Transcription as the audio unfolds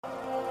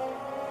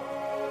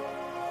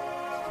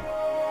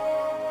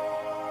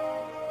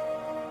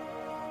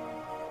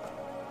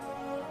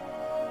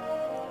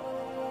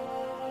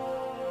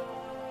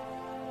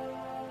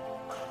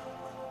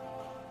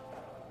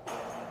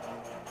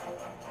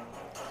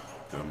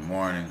Good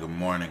morning, good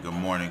morning, good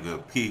morning,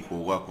 good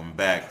people. Welcome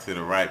back to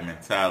the Right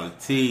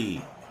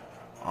Mentality.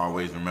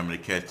 Always remember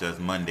to catch us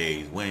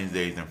Mondays,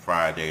 Wednesdays, and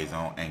Fridays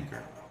on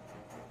Anchor.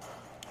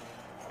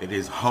 It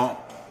is hump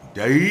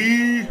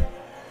day.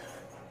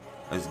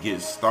 Let's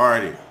get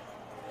started.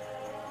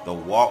 The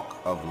walk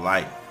of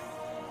life.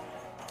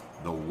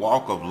 The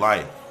walk of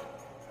life.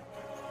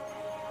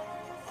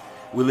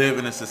 We live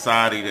in a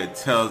society that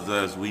tells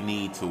us we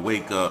need to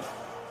wake up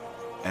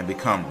and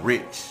become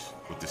rich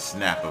with the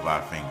snap of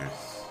our fingers.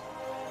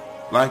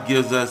 Life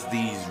gives us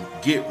these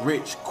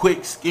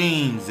get-rich-quick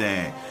schemes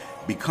and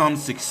become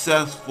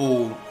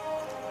successful,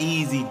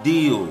 easy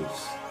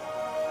deals.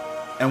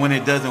 And when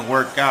it doesn't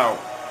work out,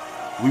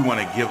 we want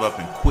to give up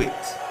and quit.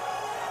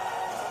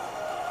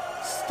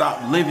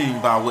 Stop living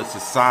by what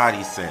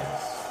society says,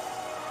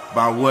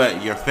 by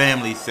what your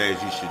family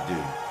says you should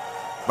do,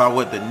 by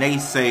what the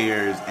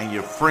naysayers and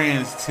your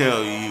friends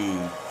tell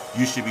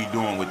you should be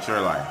doing with your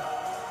life.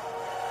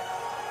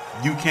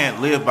 You can't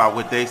live by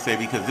what they say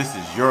because this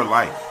is your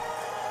life.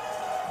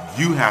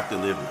 You have to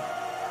live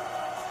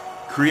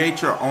it.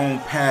 Create your own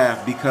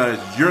path because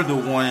you're the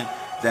one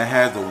that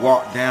has to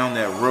walk down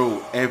that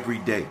road every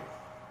day.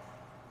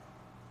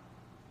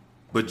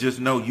 But just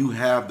know you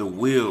have the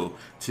will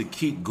to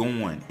keep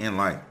going in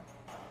life,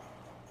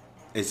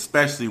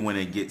 especially when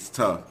it gets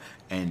tough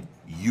and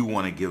you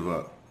want to give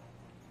up.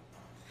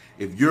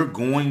 If you're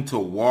going to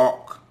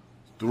walk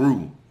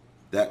through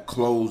that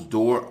closed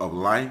door of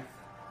life,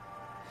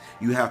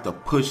 you have to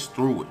push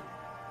through it.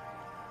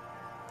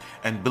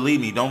 And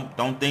believe me,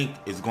 don't think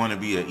it's going to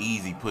be an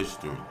easy push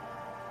through.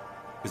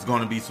 It's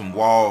going to be some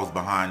walls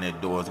behind that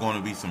door. It's going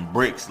to be some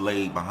bricks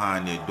laid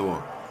behind that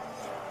door.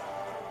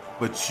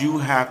 But you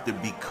have to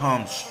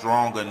become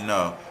strong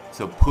enough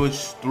to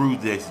push through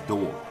this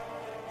door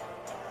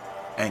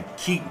and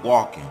keep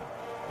walking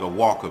the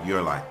walk of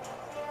your life.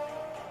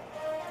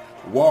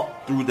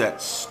 Walk through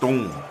that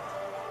storm.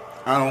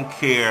 I don't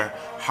care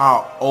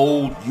how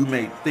old you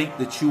may think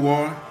that you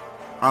are.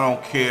 I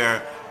don't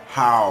care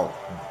how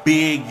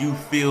big you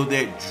feel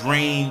that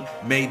dream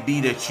may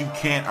be that you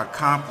can't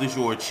accomplish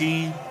or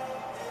achieve.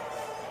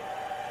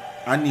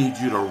 I need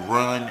you to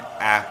run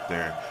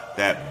after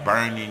that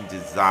burning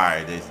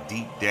desire that's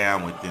deep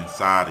down within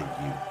inside of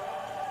you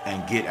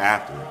and get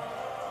after it.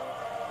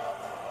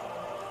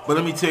 But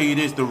let me tell you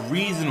this, the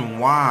reason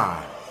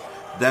why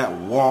that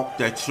walk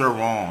that you're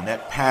on,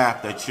 that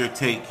path that you're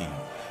taking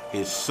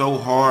is so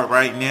hard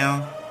right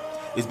now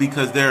is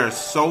because there are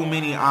so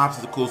many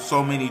obstacles,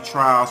 so many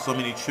trials, so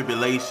many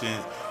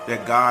tribulations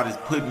that God is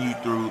putting you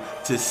through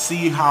to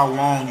see how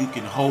long you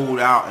can hold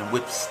out and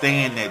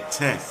withstand that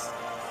test.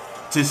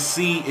 To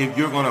see if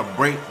you're going to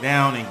break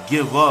down and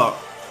give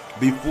up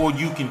before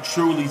you can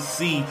truly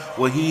see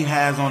what He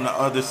has on the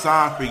other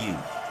side for you.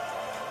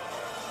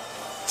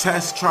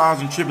 Tests, trials,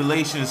 and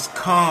tribulations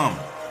come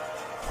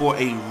for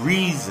a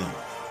reason.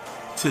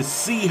 To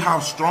see how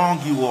strong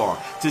you are,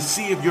 to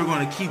see if you're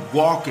going to keep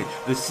walking,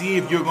 to see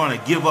if you're going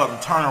to give up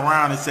and turn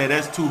around and say,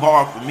 that's too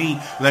hard for me,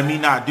 let me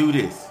not do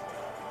this.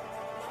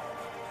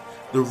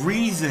 The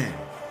reason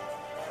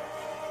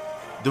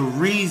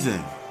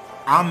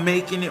I'm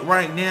making it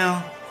right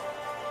now,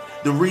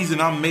 the reason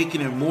I'm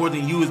making it more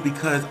than you is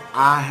because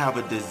I have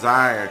a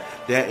desire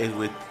that is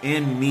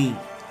within me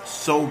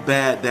so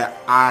bad that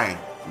I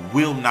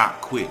will not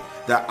quit,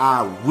 that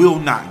I will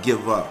not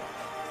give up.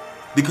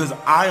 Because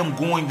I am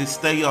going to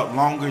stay up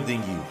longer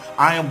than you.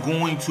 I am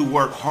going to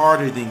work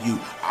harder than you.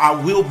 I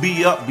will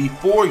be up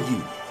before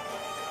you.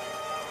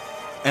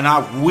 And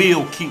I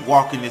will keep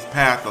walking this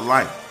path of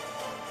life.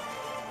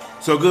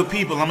 So good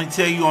people, let me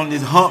tell you on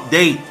this hump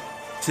day,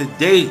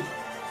 today,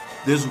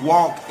 this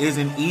walk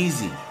isn't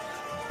easy.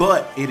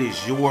 But it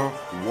is your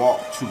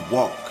walk to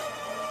walk.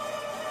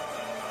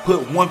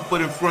 Put one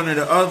foot in front of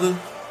the other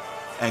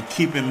and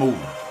keep it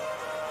moving.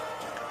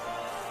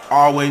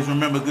 Always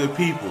remember, good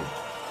people,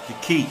 to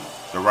keep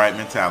the right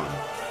mentality.